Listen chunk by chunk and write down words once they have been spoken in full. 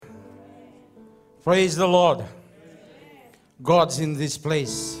Praise the Lord. God's in this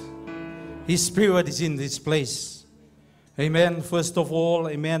place. His Spirit is in this place. Amen. First of all,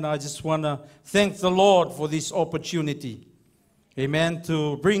 amen, I just want to thank the Lord for this opportunity. Amen.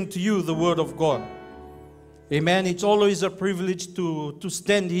 To bring to you the Word of God. Amen. It's always a privilege to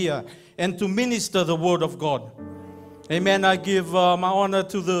stand here and to minister the Word of God. Amen. I give my honor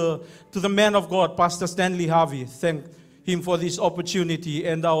to the man of God, Pastor Stanley Harvey. Thank him for this opportunity,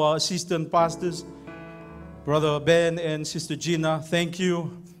 and our assistant pastors, Brother Ben and Sister Gina. Thank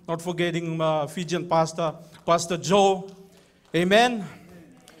you. Not forgetting Fijian pastor, Pastor Joe. Amen.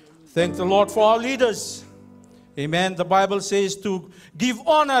 Thank the Lord for our leaders. Amen. The Bible says to give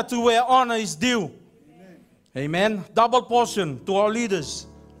honor to where honor is due. Amen. Double portion to our leaders.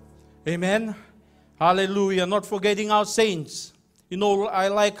 Amen. Hallelujah. Not forgetting our saints. You know, I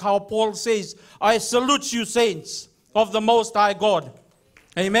like how Paul says, I salute you, saints of the Most High God.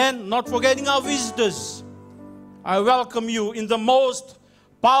 Amen. Not forgetting our visitors. I welcome you in the most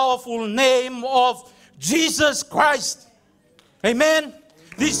powerful name of Jesus Christ. Amen.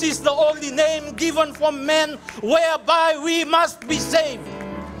 This is the only name given for men whereby we must be saved.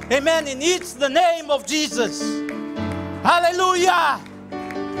 Amen. And it's the name of Jesus. Hallelujah.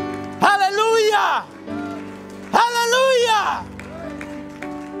 Hallelujah. Hallelujah.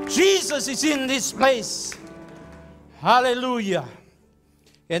 Jesus is in this place. Hallelujah.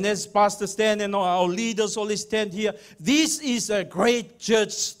 And as Pastor Stan and our leaders always stand here, this is a great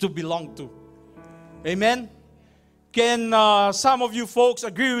church to belong to. Amen. Can some of you folks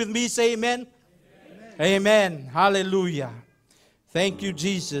agree with me? Say amen. Amen. Hallelujah. Thank you,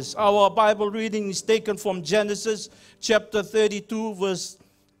 Jesus. Our Bible reading is taken from Genesis chapter 32, verse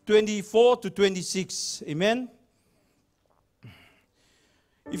 24 to 26. Amen.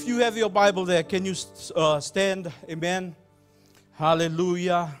 If you have your Bible there, can you stand? Amen.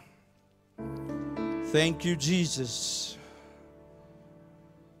 Hallelujah. Thank you, Jesus.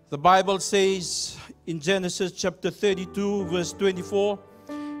 The Bible says in Genesis chapter 32, verse 24,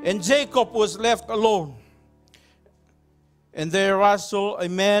 and Jacob was left alone, and there wrestled a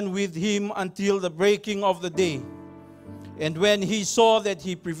man with him until the breaking of the day. And when he saw that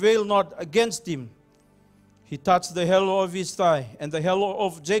he prevailed not against him, he touched the hollow of his thigh, and the hollow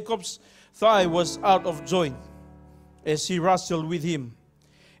of Jacob's thigh was out of joint, as he wrestled with him.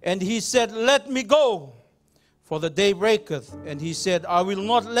 And he said, let me go, for the day breaketh. And he said, I will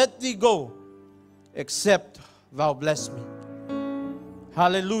not let thee go, except thou bless me.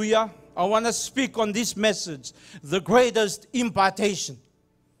 Hallelujah. I want to speak on this message, the greatest impartation.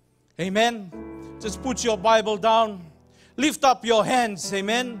 Amen. Just put your Bible down. Lift up your hands.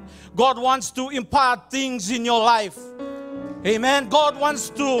 Amen. God wants to impart things in your life. Amen. God wants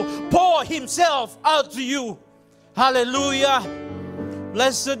to pour Himself out to you. Hallelujah.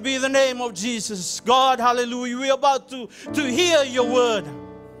 Blessed be the name of Jesus. God, hallelujah. We're about to hear your word.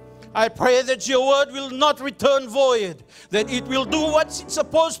 I pray that your word will not return void, that it will do what it's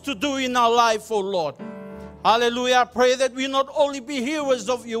supposed to do in our life, oh Lord. Hallelujah. I pray that we not only be hearers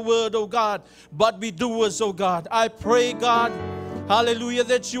of your word, oh God, but be doers, oh God. I pray, God, hallelujah,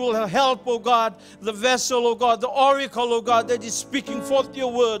 that you will help, oh God, the vessel, oh God, the oracle, oh God, that is speaking forth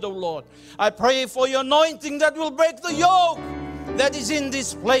your word, oh Lord. I pray for your anointing that will break the yoke that is in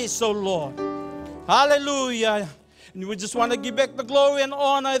this place, oh Lord. Hallelujah. And we just want to give back the glory and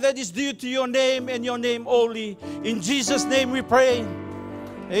honor that is due to your name and your name only. In Jesus' name we pray.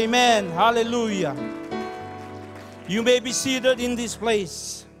 Amen. Hallelujah. You may be seated in this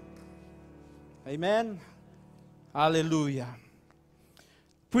place. Amen. Hallelujah.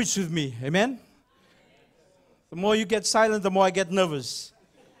 Preach with me. Amen. The more you get silent, the more I get nervous.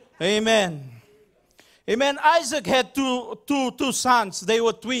 Amen. Amen. Isaac had two sons. They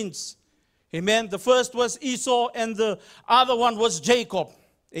were twins. Amen. The first was Esau and the other one was Jacob.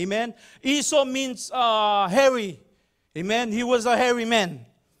 Amen. Esau means hairy. Amen. He was a hairy man.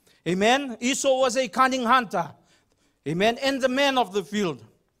 Amen. Esau was a cunning hunter. Amen. And the man of the field.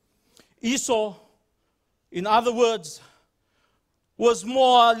 Esau, in other words, was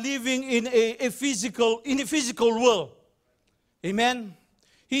more living in a physical world. Amen.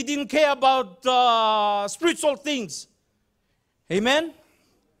 He didn't care about spiritual things. Amen.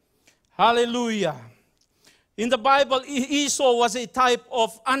 Hallelujah. In the Bible, Esau was a type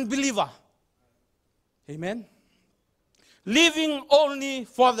of unbeliever. Amen. Living only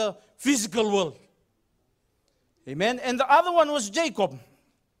for the physical world. Amen. And the other one was Jacob.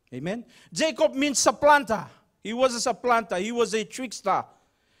 Amen. Jacob means supplanter. He was a supplanter. He was a trickster.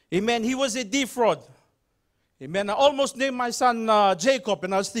 Amen. He was a defraud. Amen. I almost named my son Jacob,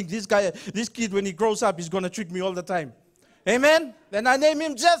 and I was thinking, this kid, when he grows up, he's going to trick me all the time. Amen. Then I named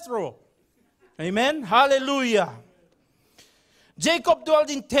him Jethro. Amen. Hallelujah. Jacob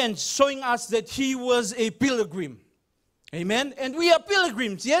dwelt in tents, showing us that he was a pilgrim. Amen. And we are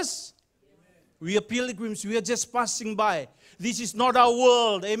pilgrims, yes? Amen. We are pilgrims. We are just passing by. This is not our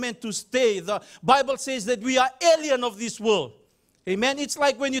world, amen, to stay. The Bible says that we are alien of this world. Amen. It's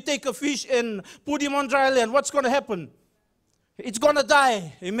like when you take a fish and put him on dry land. What's going to happen? It's going to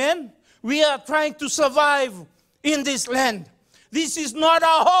die. Amen. We are trying to survive in this land. This is not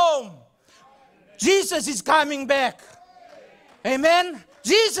our home. Jesus is coming back. Amen.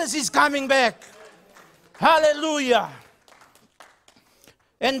 Jesus is coming back. Hallelujah.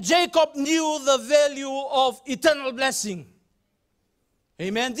 And Jacob knew the value of eternal blessing.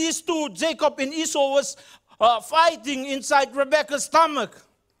 Amen. These two, Jacob and Esau, was fighting inside Rebekah's stomach.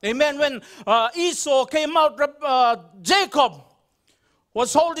 Amen. When Esau came out, Jacob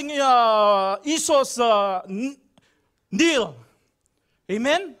was holding Esau's nail.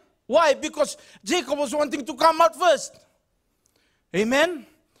 Amen. Why? Because Jacob was wanting to come out first. Amen.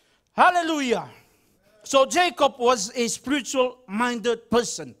 Hallelujah. So Jacob was a spiritual-minded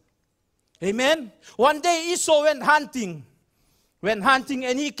person. Amen. One day Esau went hunting,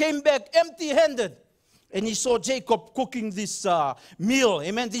 and he came back empty-handed. And he saw Jacob cooking this meal,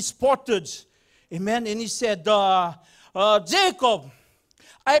 amen, this pottage. Amen. And he said, Jacob,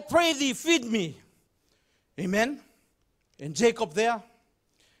 I pray thee, feed me. Amen. And Jacob there,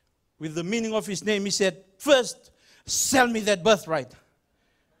 with the meaning of his name, he said, first, sell me that birthright.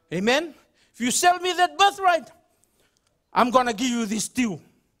 Amen. If you sell me that birthright, I'm going to give you this stew.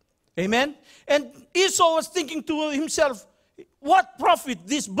 Amen. And Esau was thinking to himself, what profit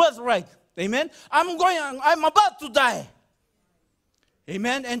this birthright? Amen. I'm about to die.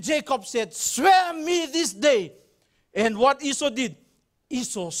 Amen. And Jacob said, swear me this day. And what Esau did,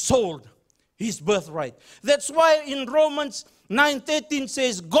 Esau sold his birthright. That's why in Romans 9:13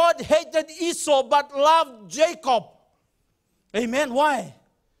 says, God hated Esau but loved Jacob. Amen. Why?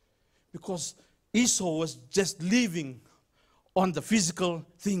 Because Esau was just living on the physical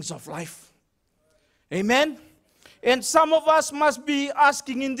things of life. Amen. And some of us must be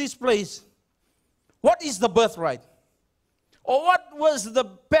asking in this place, what is the birthright? Or what was the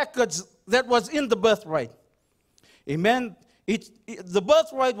package that was in the birthright? Amen. The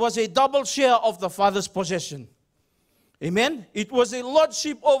birthright was a double share of the father's possession. Amen. It was a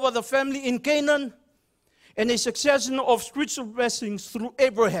lordship over the family in Canaan and a succession of spiritual blessings through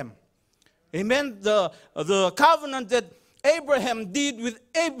Abraham. Amen. The covenant that Abraham did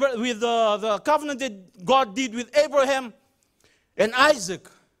the covenant that God did with Abraham and Isaac.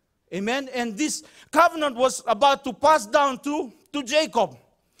 Amen. And this covenant was about to pass down to Jacob.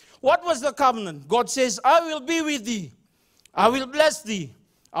 What was the covenant? God says, I will be with thee. I will bless thee.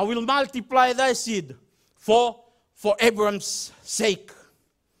 I will multiply thy seed for Abraham's sake.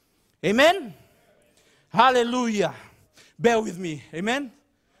 Amen. Hallelujah. Bear with me. Amen.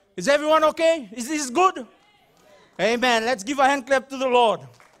 Is everyone okay? Is this good? Amen. Let's give a hand clap to the Lord.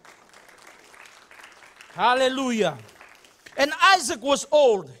 Hallelujah. And Isaac was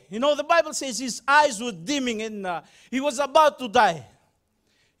old. You know, the Bible says his eyes were dimming and he was about to die.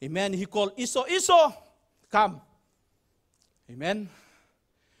 Amen. He called Esau. Esau, come. Amen.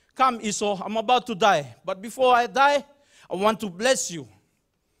 Come, Esau, I'm about to die. But before I die, I want to bless you.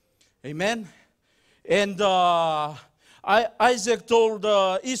 Amen. And Isaac told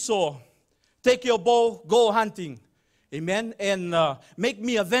Esau, take your bow, go hunting. Amen. And make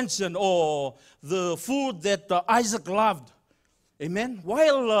me a venison or the food that Isaac loved. Amen.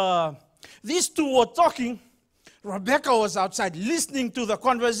 While these two were talking, Rebekah was outside listening to the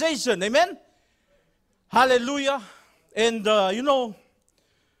conversation. Amen. Hallelujah. And you know,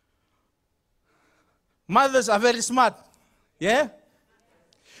 mothers are very smart. Yeah?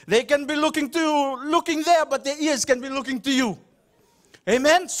 They can be looking there, but their ears can be looking to you.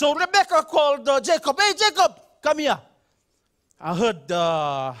 Amen. So Rebekah called Jacob. Hey, Jacob, come here. I heard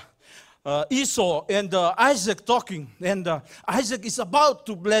Esau and Isaac talking. And Isaac is about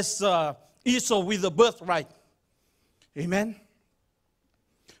to bless Esau with the birthright. Amen.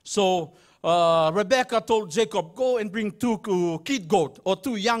 So Rebekah told Jacob, go and bring 2 kid goat or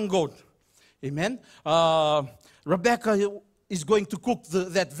 2 young goat. Amen. Rebekah is going to cook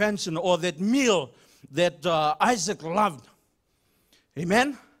that venison or that meal that Isaac loved.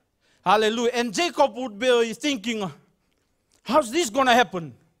 Amen. Hallelujah. And Jacob would be thinking, how's this going to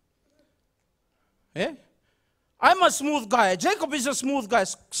happen? Eh? I'm a smooth guy. Jacob is a smooth guy,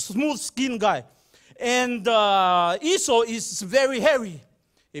 smooth skin guy. And Esau is very hairy.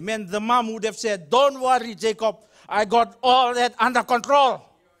 Amen. The mom would have said, don't worry, Jacob. I got all that under control.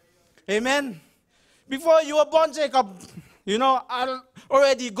 Amen. Before you were born, Jacob, You know, I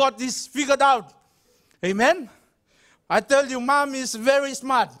already got this figured out. Amen? I tell you, mom is very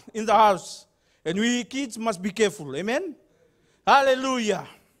smart in the house. And we kids must be careful. Amen? Hallelujah.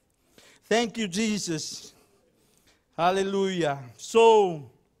 Thank you, Jesus. Hallelujah. So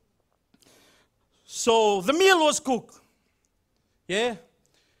the meal was cooked. Yeah?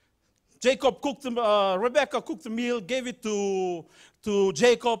 Rebecca cooked the meal, gave it to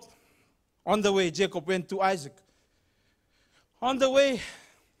Jacob. On the way, Jacob went to Isaac. On the way,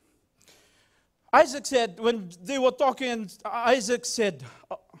 Isaac said, when they were talking, Isaac said,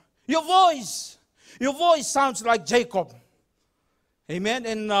 your voice sounds like Jacob. Amen.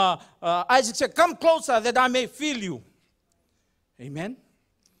 And Isaac said, come closer that I may feel you. Amen.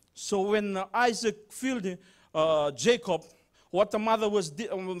 So when Isaac filled Jacob, what the mother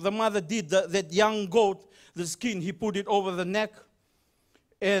did, that young goat, the skin, he put it over the neck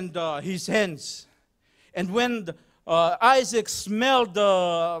and his hands. And when Isaac smelled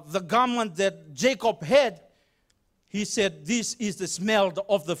the garment that Jacob had, he said, this is the smell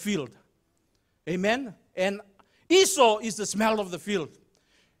of the field. Amen. And Esau is the smell of the field.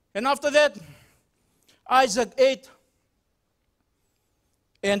 And after that, Isaac ate,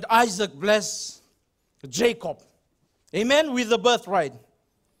 and Isaac blessed Jacob. Amen, with the birthright.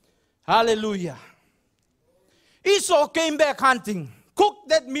 Hallelujah. Esau came back hunting, cooked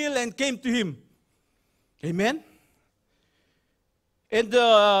that meal and came to him. Amen. And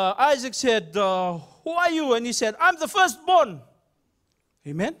Isaac said, who are you? And he said, I'm the firstborn.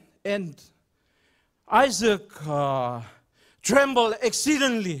 Amen. And Isaac trembled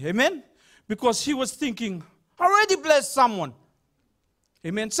exceedingly. Amen. Because he was thinking, I already blessed someone.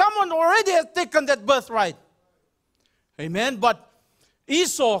 Amen. Someone already has taken that birthright. Amen. But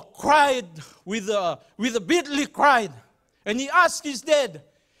Esau cried with a bitterly cried. And he asked his dad,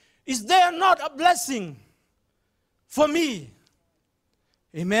 is there not a blessing for me?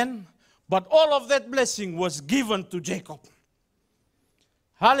 Amen. But all of that blessing was given to Jacob.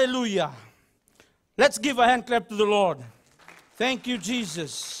 Hallelujah. Let's give a hand clap to the Lord. Thank you,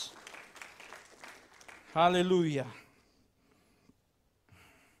 Jesus. Hallelujah.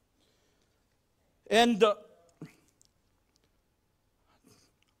 And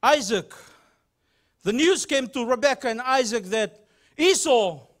Isaac, the news came to Rebekah and Isaac that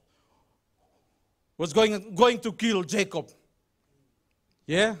Esau was going to kill Jacob.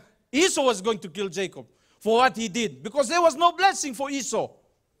 Yeah? Esau was going to kill Jacob for what he did, because there was no blessing for Esau.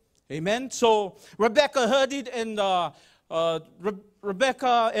 Amen? So Rebekah heard it, and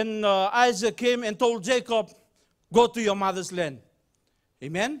Rebekah and Isaac came and told Jacob, go to your mother's land.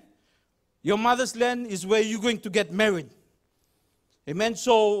 Amen? Your mother's land is where you're going to get married. Amen?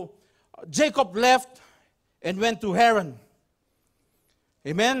 So Jacob left and went to Haran.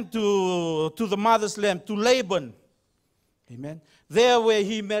 Amen? To the mother's land, to Laban. Amen? There where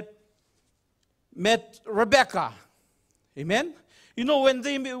he met Rebekah. Amen? You know, when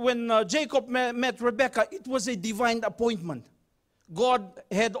Jacob met Rebekah, it was a divine appointment. God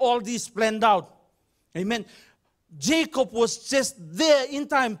had all this planned out. Amen? Jacob was just there in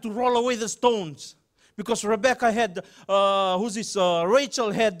time to roll away the stones. Because Rebekah had,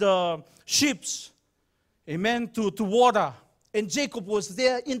 Rachel had sheep. Amen? To water. And Jacob was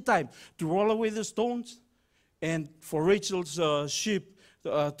there in time to roll away the stones and for Rachel's sheep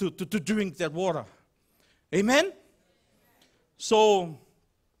to drink that water. Amen? So,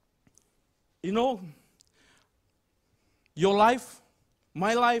 you know, your life,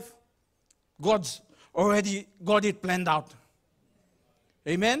 my life, God's already got it planned out.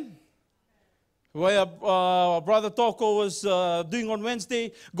 Amen? Where Brother Toko was doing on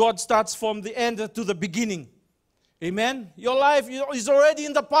Wednesday, God starts from the end to the beginning. Amen? Your life is already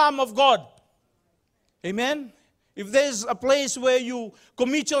in the palm of God. Amen? If there's a place where you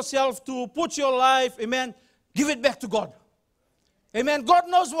commit yourself to put your life, amen, give it back to God. Amen? God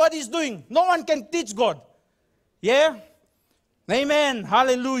knows what He's doing. No one can teach God. Yeah? Amen.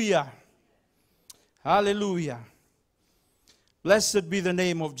 Hallelujah. Hallelujah. Blessed be the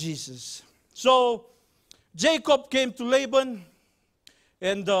name of Jesus. So, Jacob came to Laban,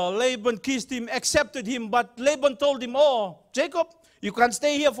 and Laban kissed him, accepted him, but Laban told him, oh, Jacob, you can't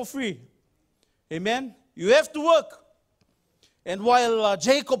stay here for free. Amen? You have to work. And while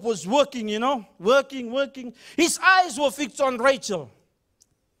Jacob was working, you know, working, his eyes were fixed on Rachel.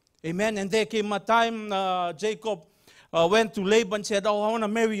 Amen? And there came a time Jacob went to Laban and said, oh, I want to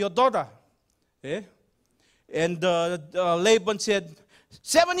marry your daughter. Yeah? And Laban said,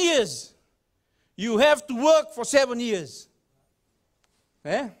 7 years. You have to work for 7 years.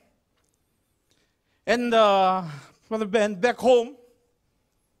 Yeah? And Brother Ben, back home,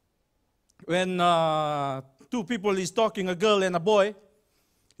 when two people is talking, a girl and a boy.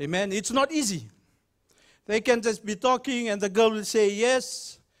 Amen. It's not easy. They can just be talking and the girl will say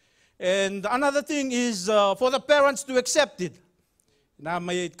yes. And another thing is for the parents to accept it. Now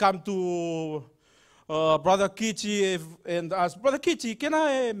may it come to Brother Kichi and ask, Brother Kichi, can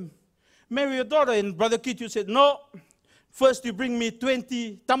I marry your daughter? And Brother Kichi said, no. First you bring me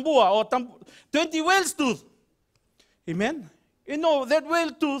 20 tambua or 20 whale's tooth. Amen. You know, that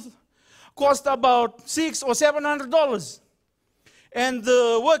whale tooth cost about $600 or $700. And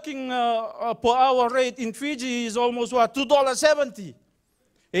the working per hour rate in Fiji is almost what, $2.70.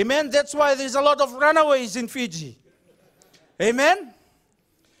 Amen. That's why there's a lot of runaways in Fiji. Amen.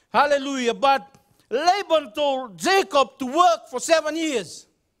 Hallelujah. But Laban told Jacob to work for 7 years.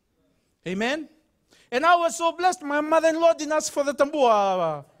 Amen. And I was so blessed. My mother-in-law didn't ask for the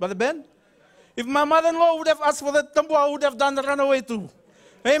tambua, Brother Ben. If my mother-in-law would have asked for the tambua, I would have done the runaway too.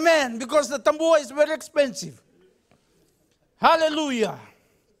 Amen. Because the tambua is very expensive. Hallelujah.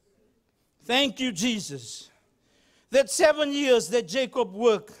 Thank you, Jesus. That 7 years that Jacob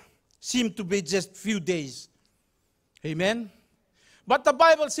worked seemed to be just few days. Amen. But the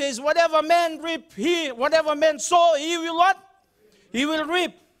Bible says, whatever man reap, whatever man sow, he will what? He will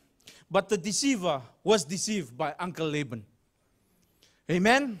reap. But the deceiver was deceived by Uncle Laban.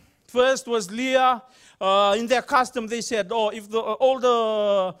 Amen. First was Leah. In their custom, they said, oh, if the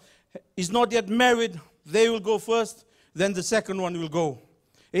older is not yet married, they will go first. Then the second one will go.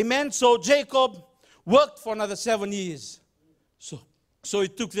 Amen. So Jacob worked for another 7 years. So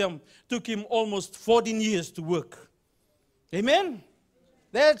it took him almost 14 years to work. Amen.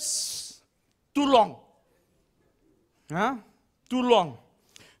 That's too long. Huh? Too long.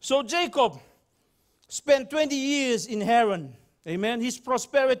 So Jacob spent 20 years in Haran. Amen. His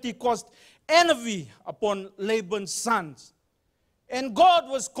prosperity caused envy upon Laban's sons. And God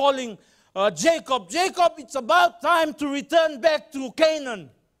was calling Jacob, it's about time to return back to Canaan.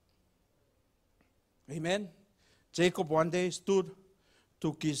 Amen. Jacob one day stood,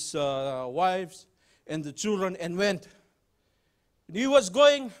 took his wives and the children and went. He was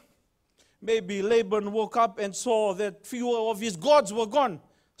going. Maybe Laban woke up and saw that few of his gods were gone.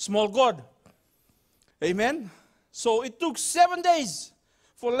 Small god. Amen. So it took 7 days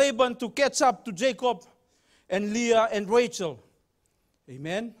for Laban to catch up to Jacob and Leah and Rachel.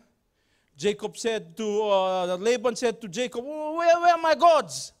 Amen. Laban said to Jacob, where are my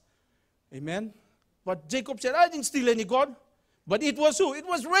gods? Amen. But Jacob said, I didn't steal any god. But it was who? It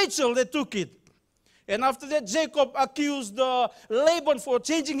was Rachel that took it. And after that, Jacob accused Laban for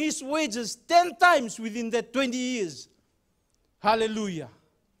changing his wages 10 times within that 20 years. Hallelujah.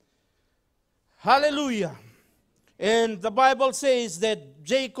 Hallelujah. And the Bible says that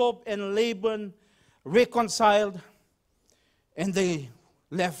Jacob and Laban reconciled and they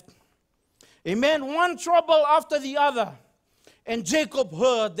left. Amen. One trouble after the other. And Jacob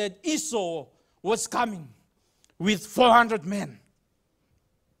heard that Esau was coming with 400 men.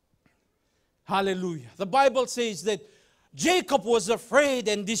 Hallelujah. The Bible says that Jacob was afraid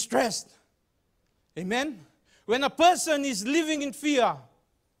and distressed. Amen. When a person is living in fear,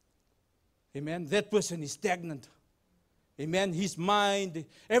 amen, that person is stagnant. Amen. His mind,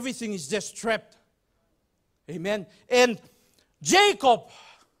 everything is just trapped. Amen. And Jacob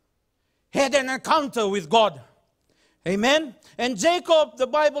had an encounter with God. Amen. And Jacob, the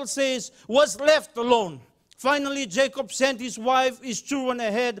Bible says, was left alone. Finally, Jacob sent his wife, his children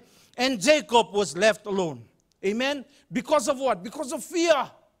ahead, and Jacob was left alone. Amen. Because of what? Because of fear.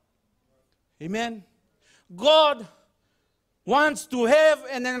 Amen. God wants to have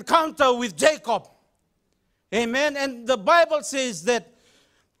an encounter with Jacob. Amen. And the Bible says that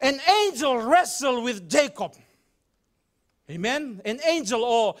an angel wrestled with Jacob. Amen. An angel,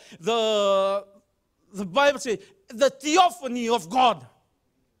 or the Bible says, the theophany of God.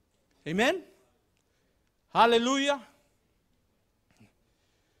 Amen. Hallelujah.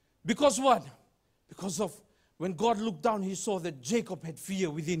 Because what? Because of when God looked down, he saw that Jacob had fear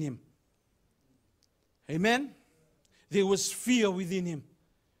within him. Amen. There was fear within him.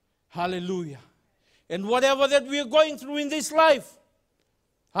 Hallelujah. And whatever that we are going through in this life,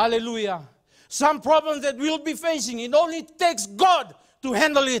 hallelujah, some problems that we'll be facing, it only takes God to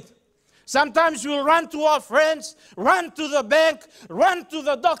handle it. Sometimes we'll run to our friends, run to the bank, run to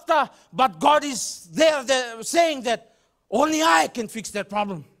the doctor, but God is there saying that only I can fix that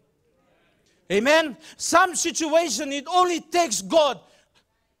problem. Amen. Some situation, it only takes God.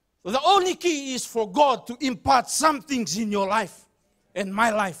 The only key is for God to impart some things in your life and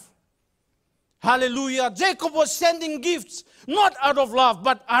my life. Hallelujah. Jacob was sending gifts, not out of love,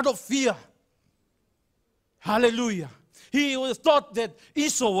 but out of fear. Hallelujah. He thought that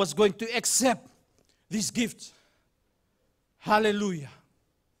Esau was going to accept this gift. Hallelujah.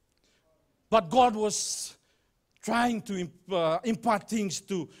 But God was trying to impart things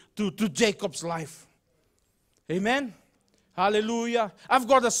to Jacob's life. Amen. Hallelujah. I've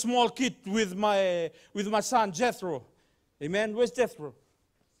got a small kid with my son Jethro. Amen. Where's Jethro?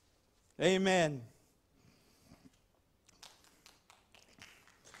 Amen.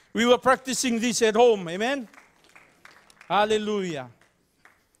 We were practicing this at home. Amen. Hallelujah.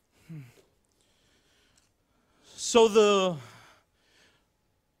 So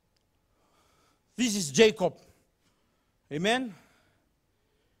this is Jacob. Amen.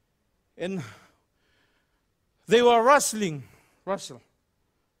 And they were wrestling.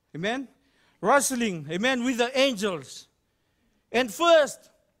 Amen. Wrestling. Amen. With the angels. And first,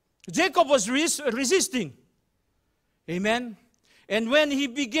 Jacob was resisting. Amen. And when he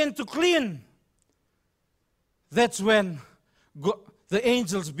began to clean, that's when the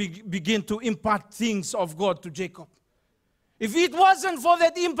angels begin to impart things of God to Jacob. If it wasn't for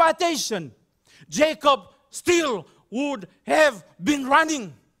that impartation, Jacob still would have been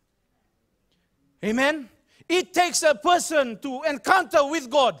running. Amen. It takes a person to encounter with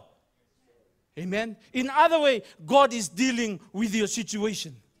God. Amen. In other way, God is dealing with your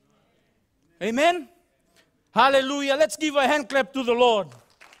situation. Amen. Hallelujah. Let's give a hand clap to the Lord.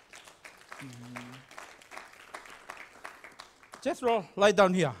 Jethro, lie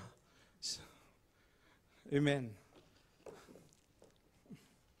down here. Amen.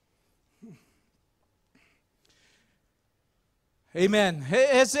 Amen.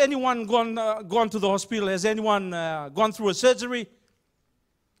 Has anyone gone to the hospital? Has anyone gone through a surgery?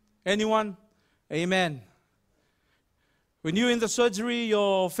 Anyone? Amen. When you're in the surgery,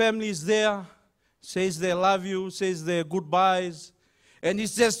 your family is there, says they love you, says their goodbyes, and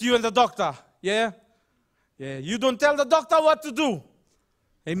it's just you and the doctor. Yeah? Yeah. You don't tell the doctor what to do.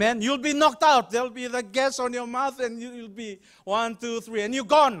 Amen. You'll be knocked out. There'll be the gas on your mouth, and you'll be 1, 2, 3, and you're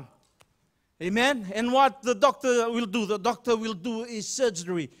gone. Amen. And what the doctor will do is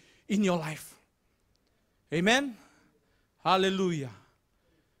surgery in your life. Amen. Hallelujah.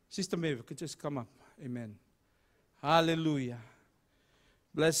 Sister Maeve, could just come up. Amen. Hallelujah.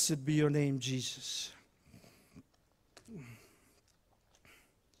 Blessed be your name, Jesus.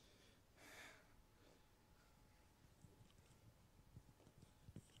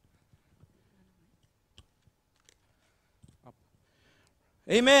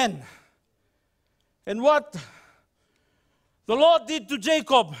 Amen. And what the Lord did to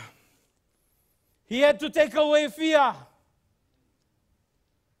Jacob, He had to take away fear.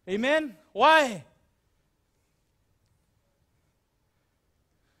 Amen. Why?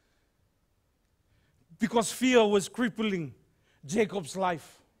 Because fear was crippling Jacob's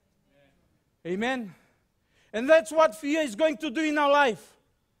life. Amen. And that's what fear is going to do in our life.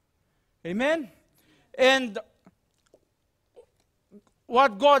 Amen. And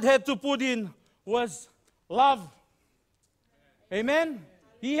what God had to put in was love. Amen.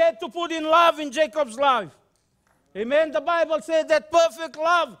 He had to put in love in Jacob's life. Amen. The Bible says that perfect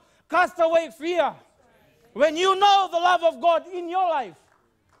love casts away fear. When you know the love of God in your life.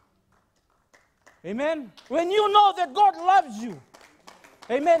 Amen. When you know that God loves you.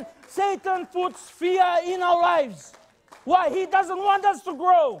 Amen. Satan puts fear in our lives. Why? He doesn't want us to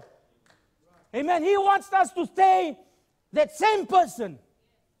grow. Amen. He wants us to stay that same person.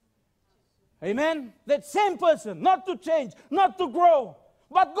 Amen. That same person. Not to change. Not to grow.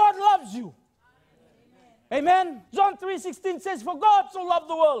 But God loves you. Amen. John 3:16 says, "For God so loved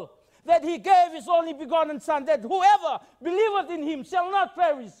the world, that He gave His only begotten Son, that whoever believeth in Him shall not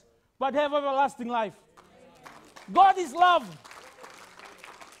perish, but have everlasting life." God is love.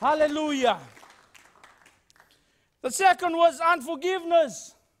 Hallelujah. The second was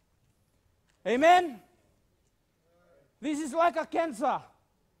unforgiveness. Amen. This is like a cancer.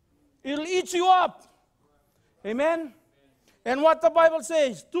 It'll eat you up. Amen. And what the Bible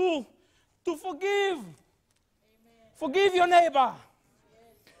says, to forgive. Forgive your neighbor.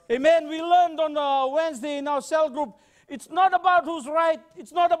 Amen. We learned on Wednesday in our cell group, it's not about who's right,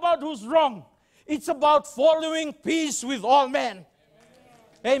 it's not about who's wrong. It's about following peace with all men.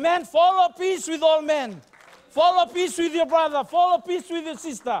 Amen. Follow peace with all men. Follow peace with your brother. Follow peace with your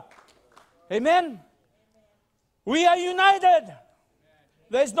sister. Amen. We are united.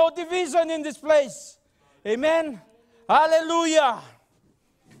 There's no division in this place. Amen. Hallelujah.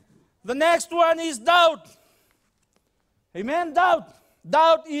 The next one is doubt. Amen. Doubt.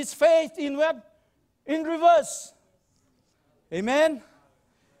 Doubt is faith in what? In reverse. Amen.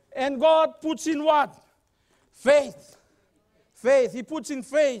 And God puts in what? Faith. Faith. He puts in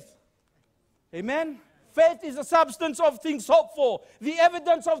faith. Amen. Faith is the substance of things hoped for, the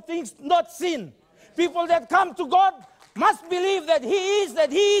evidence of things not seen. People that come to God must believe that He is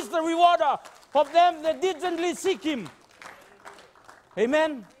the rewarder of them that diligently seek Him.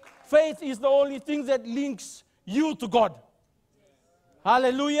 Amen. Faith is the only thing that links you to God.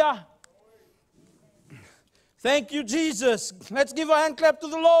 Hallelujah. Thank you, Jesus. Let's give a hand clap to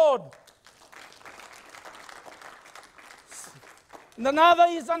the Lord. And another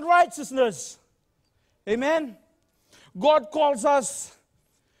is unrighteousness. Amen. God calls us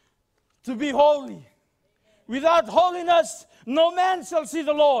to be holy. Without holiness, no man shall see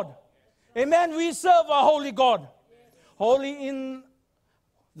the Lord. Amen. We serve a holy God. Holy in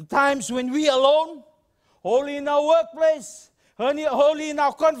the times when we are alone, holy in our workplace, holy in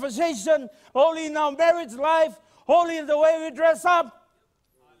our conversation, holy in our marriage life, holy in the way we dress up.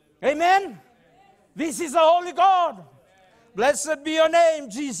 Amen. This is a holy God. Blessed be your name,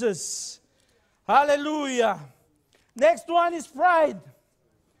 Jesus. Hallelujah. Next one is pride.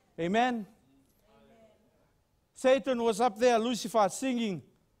 Amen. Satan was up there, Lucifer, singing.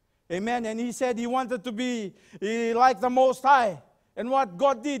 Amen. And he said he wanted to be like the Most High. And what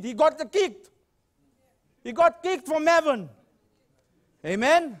God did, he got kicked. He got kicked from heaven.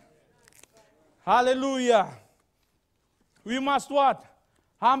 Amen. Hallelujah. We must what?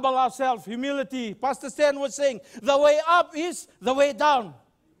 Humble ourselves. Humility. Pastor Stan was saying, the way up is the way down.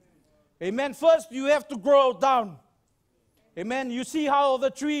 Amen. First, you have to grow down. Amen. You see how the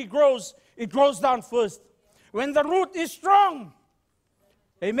tree grows. It grows down first. When the root is strong.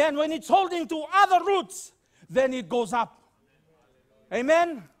 Amen. When it's holding to other roots, then it goes up.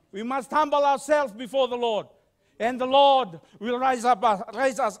 Amen. We must humble ourselves before the Lord. And the Lord will raise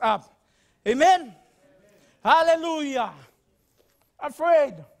us up. Amen. Hallelujah.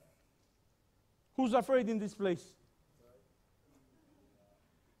 Afraid. Who's afraid in this place?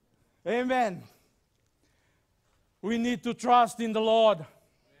 Amen. We need to trust in the Lord.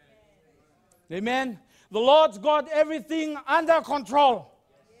 Amen. The Lord's got everything under control.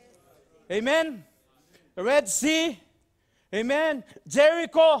 Amen. The Red Sea. Amen.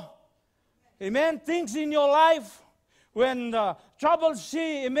 Jericho. Amen. Things in your life. When troubles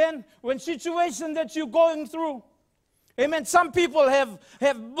see. Amen. When situation that you're going through. Amen. Some people have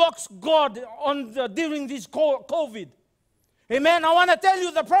boxed God during this COVID. Amen. I want to tell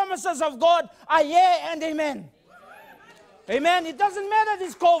you the promises of God are yea and amen. Amen. It doesn't matter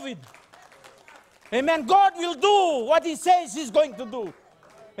this COVID. Amen. God will do what He says He's going to do.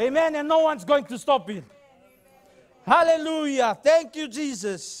 Amen. And no one's going to stop it. Hallelujah. Thank you,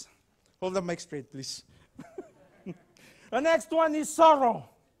 Jesus. Hold the mic straight, please. The next one is sorrow.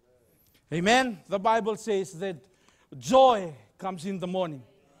 Amen. The Bible says that joy comes in the morning.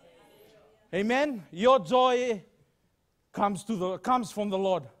 Amen. Your joy comes from the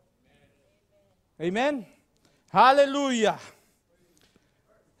Lord. Amen. Hallelujah.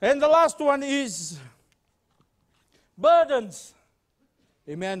 And the last one is burdens.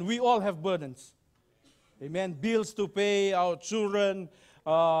 Amen. We all have burdens. Amen. Bills to pay, our children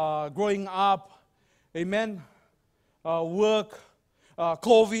growing up. Amen. Work.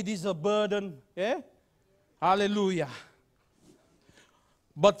 COVID is a burden. Yeah? Hallelujah.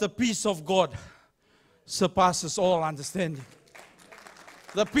 But the peace of God surpasses all understanding.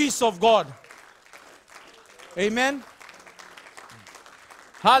 The peace of God. Amen.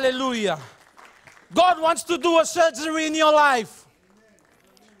 Hallelujah. God wants to do a surgery in your life.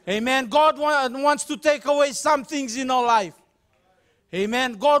 Amen. God wants to take away some things in our life.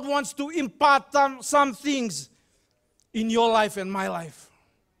 Amen. God wants to impart some things in your life and my life.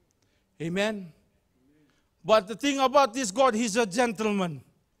 Amen. But the thing about this God, He's a gentleman.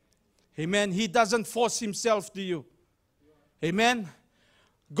 Amen. He doesn't force Himself to you. Amen.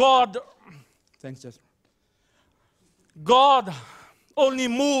 God, thanks, Jess. God only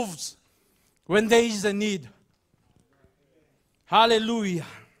moves when there is a need. Hallelujah.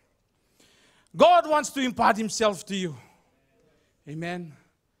 God wants to impart Himself to you. Amen.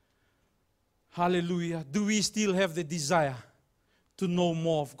 Hallelujah. Do we still have the desire to know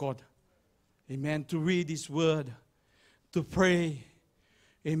more of God? Amen. To read His Word. To pray.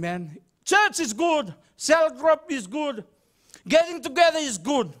 Amen. Church is good. Cell group is good. Getting together is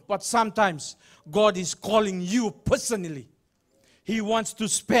good. But sometimes God is calling you personally. He wants to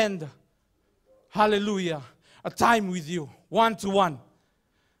spend, hallelujah, a time with you, one-to-one.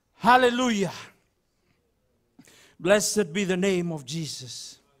 Hallelujah. Blessed be the name of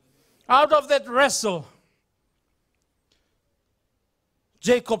Jesus. Out of that wrestle,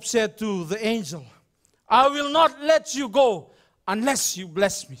 Jacob said to the angel, I will not let you go unless you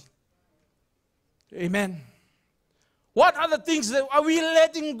bless me. Amen. What are the things that are we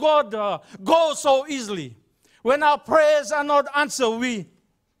letting God go so easily? When our prayers are not answered, we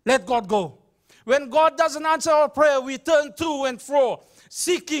let God go. When God doesn't answer our prayer, we turn to and fro,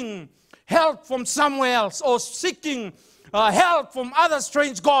 seeking help from somewhere else or seeking help from other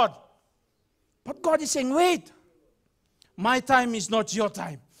strange God. But God is saying, wait, my time is not your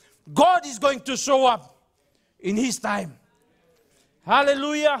time. God is going to show up in His time.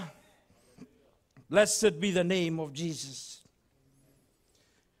 Hallelujah. Blessed be the name of Jesus.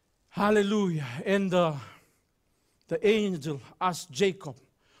 Hallelujah. And the angel asked Jacob,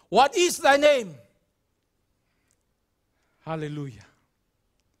 what is thy name? Hallelujah.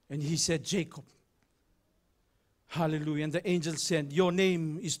 And he said, Jacob. Hallelujah. And the angel said, your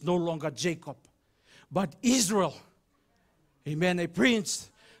name is no longer Jacob, but Israel. Amen. A prince,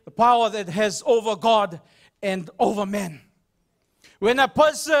 the power that has over God and over men. When a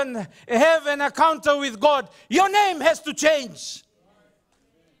person have an encounter with God, your name has to change.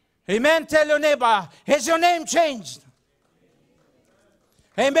 Amen. Tell your neighbor, has your name changed?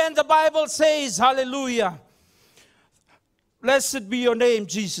 Amen. The Bible says, hallelujah. Blessed be your name,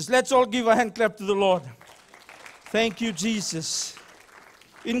 Jesus. Let's all give a hand clap to the Lord. Thank you, Jesus.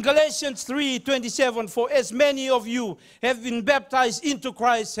 In Galatians 3:27, for as many of you have been baptized into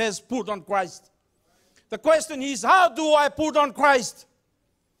Christ has put on Christ. The question is, how do I put on Christ?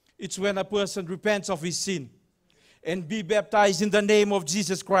 It's when a person repents of his sin and be baptized in the name of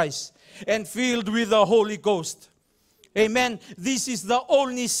Jesus Christ and filled with the Holy Ghost. Amen. This is the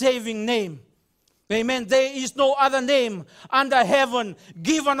only saving name. Amen. There is no other name under heaven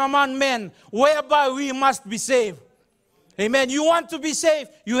given among men whereby we must be saved. Amen. You want to be saved,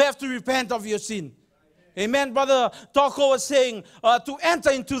 you have to repent of your sin. Amen. Brother Toko was saying to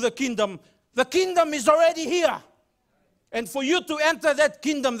enter into the kingdom is already here. And for you to enter that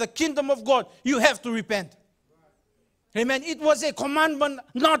kingdom, the kingdom of God, you have to repent. Amen. It was a commandment,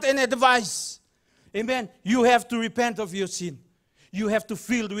 not an advice. Amen. You have to repent of your sin. You have to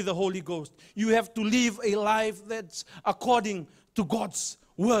fill with the Holy Ghost. You have to live a life that's according to God's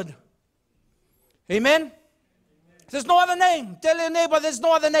word. Amen. There's no other name. Tell your neighbor there's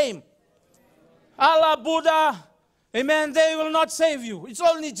no other name. Allah, Buddha, amen, they will not save you. It's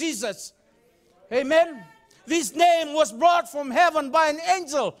only Jesus. Amen. This name was brought from heaven by an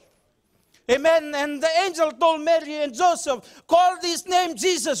angel. Amen. And the angel told Mary and Joseph, call this name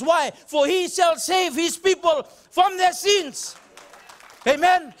Jesus. Why? For he shall save his people from their sins.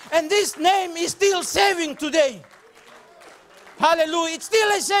 Amen. And this name is still saving today. Hallelujah. It's still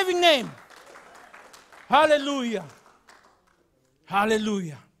a saving name. Hallelujah.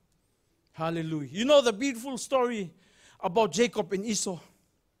 Hallelujah. Hallelujah. You know the beautiful story about Jacob and Esau?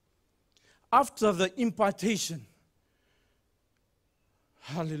 After the impartation.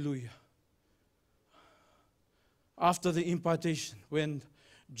 Hallelujah. After the impartation, when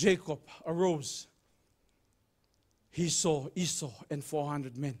Jacob arose, he saw Esau and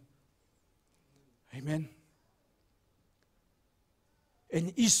 400 men. Amen.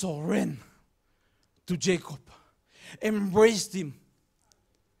 And Esau ran to Jacob, embraced him,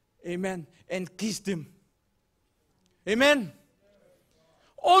 amen, and kissed him. Amen.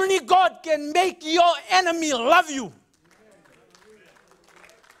 Only God can make your enemy love you.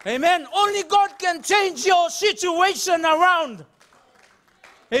 Amen. Only God can change your situation around.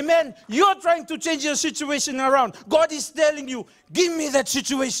 Amen. You're trying to change your situation around. God is telling you, give me that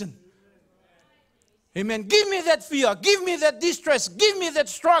situation. Amen. Give me that fear. Give me that distress. Give me that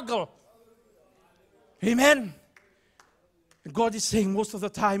struggle. Amen. And God is saying most of the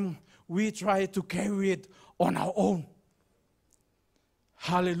time we try to carry it on our own.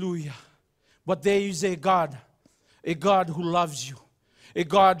 Hallelujah. But there is a God who loves you, a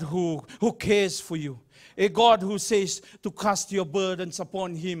God who cares for you, a God who says to cast your burdens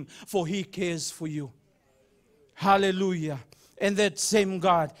upon Him, for He cares for you. Hallelujah. And that same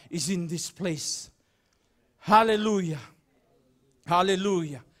God is in this place. Hallelujah.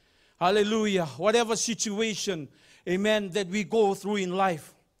 Hallelujah. Hallelujah. Whatever situation, amen, that we go through in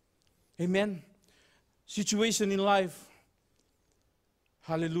life, amen, situation in life,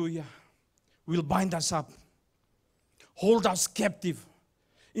 hallelujah, will bind us up, hold us captive,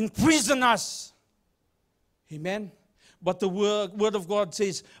 imprison us. Amen. But the word of God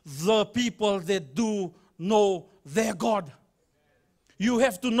says, the people that do know their God. You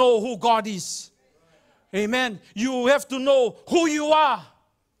have to know who God is. Amen. You have to know who you are.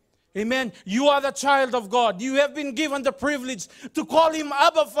 Amen. You are the child of God. You have been given the privilege to call Him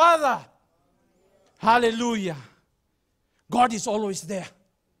Abba Father. Hallelujah. God is always there.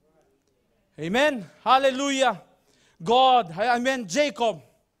 Amen. Hallelujah. Jacob.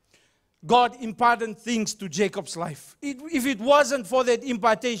 God imparted things to Jacob's life. If it wasn't for that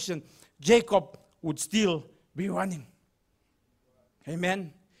impartation, Jacob would still be running.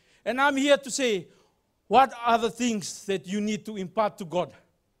 Amen. And I'm here to say, what are the things that you need to impart to God?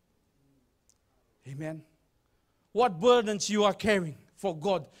 Amen. What burdens you are carrying for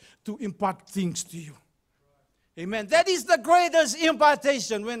God to impart things to you. Amen. That is the greatest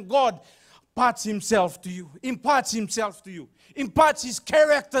impartation, when God imparts Himself to you, imparts Himself to you, imparts His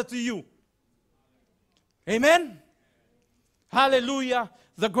character to you. Amen. Hallelujah.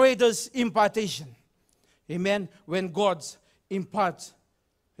 The greatest impartation. Amen. When God imparts,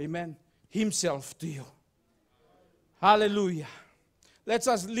 amen, Himself to you. Hallelujah. Let's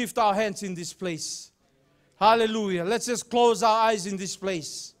just lift our hands in this place. Hallelujah. Let's just close our eyes in this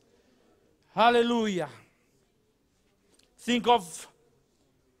place. Hallelujah. Think of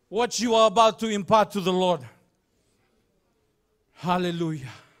what you are about to impart to the Lord. Hallelujah.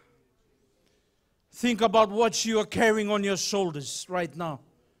 Think about what you are carrying on your shoulders right now.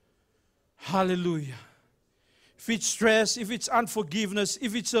 Hallelujah. If it's stress, if it's unforgiveness,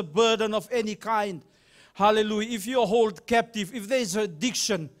 if it's a burden of any kind. Hallelujah. If you're held captive, if there's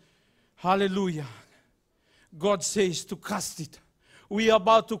addiction. Hallelujah. God says to cast it. We are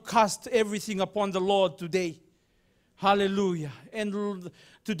about to cast everything upon the Lord today. Hallelujah. And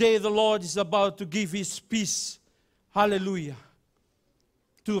today the Lord is about to give His peace. Hallelujah.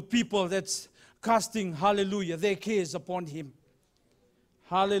 To people that's casting, hallelujah, their cares upon Him.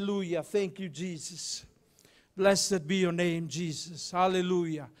 Hallelujah. Thank you, Jesus. Blessed be your name, Jesus.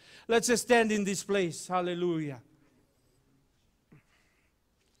 Hallelujah. Let's just stand in this place. Hallelujah.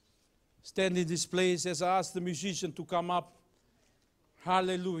 Stand in this place as I ask the musician to come up.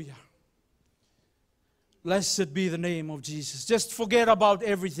 Hallelujah. Blessed be the name of Jesus. Just forget about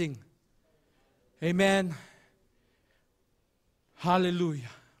everything. Amen. Hallelujah.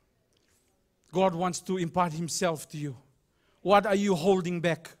 God wants to impart Himself to you. What are you holding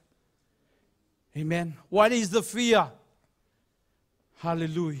back? Amen. What is the fear?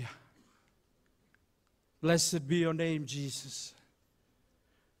 Hallelujah. Blessed be your name, Jesus.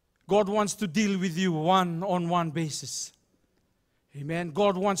 God wants to deal with you one-on-one basis. Amen.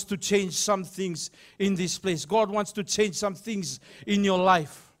 God wants to change some things in this place. God wants to change some things in your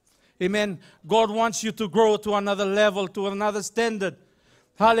life. Amen. God wants you to grow to another level, to another standard.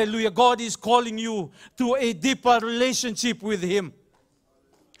 Hallelujah. God is calling you to a deeper relationship with Him.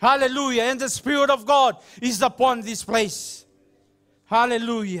 Hallelujah. And the Spirit of God is upon this place.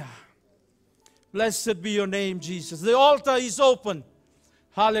 Hallelujah. Blessed be your name, Jesus. The altar is open.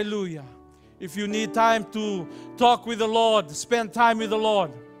 Hallelujah. If you need time to talk with the Lord, spend time with the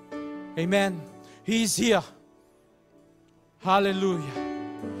Lord. Amen. He is here. Hallelujah.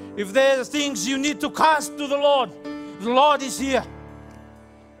 If there are things you need to cast to the Lord is here.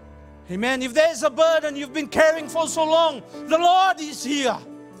 Amen. If there's a burden you've been carrying for so long, the Lord is here.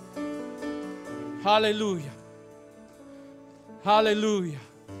 Hallelujah. Hallelujah.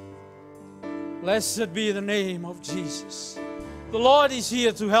 Blessed be the name of Jesus. The Lord is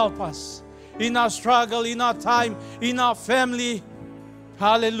here to help us in our struggle, in our time, in our family.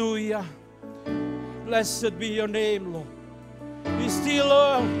 Hallelujah. Blessed be your name, Lord. He's still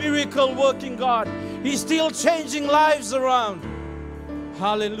a miracle working God. He's still changing lives around.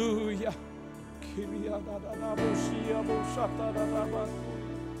 Hallelujah.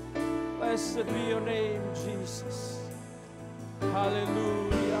 Blessed be your name, Jesus.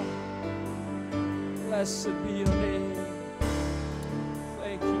 Hallelujah. Blessed be your name.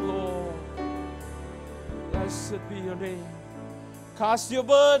 Thank you, Lord. Blessed be your name. Cast your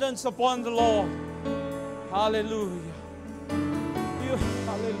burdens upon the Lord. Hallelujah.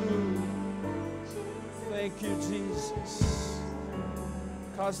 Hallelujah. Thank you, Jesus.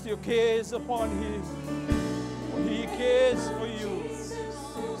 Cast your cares upon Him, for He cares for you.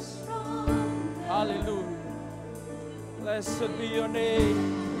 Hallelujah. Blessed be your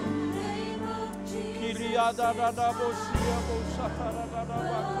name. Thank you, Jesus.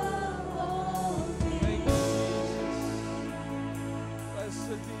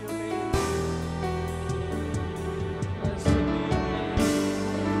 Blessed be your name. Blessed be your name.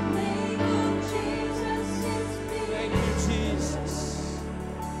 Thank you, Jesus.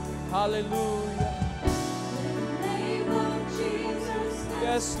 Hallelujah.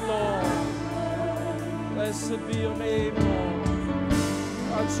 Yes, Lord. Blessed be your name, Lord.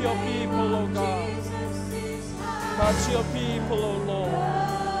 Touch your people, oh God. Touch your people, oh Lord.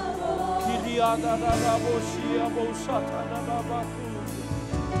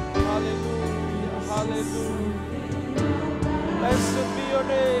 Hallelujah, hallelujah. Blessed be your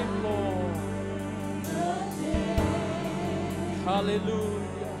name, Lord.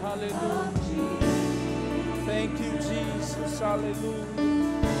 Hallelujah, hallelujah. Thank you, Jesus. Hallelujah.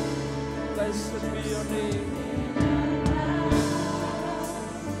 Blessed be your name.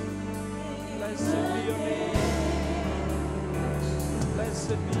 Blessed be your name. Blessed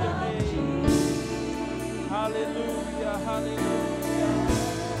be your name. Hallelujah, hallelujah.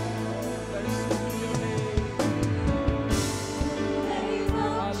 Blessed be your name. Name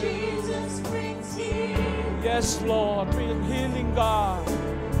of Jesus brings healing. Yes, Lord, bring healing, God.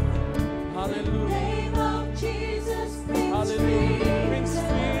 Hallelujah. Name of Jesus brings Hallelujah. Brings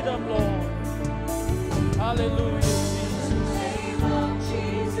freedom, Lord. Hallelujah, Jesus. Name of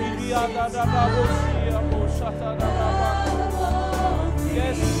Jesus brings Hallelujah.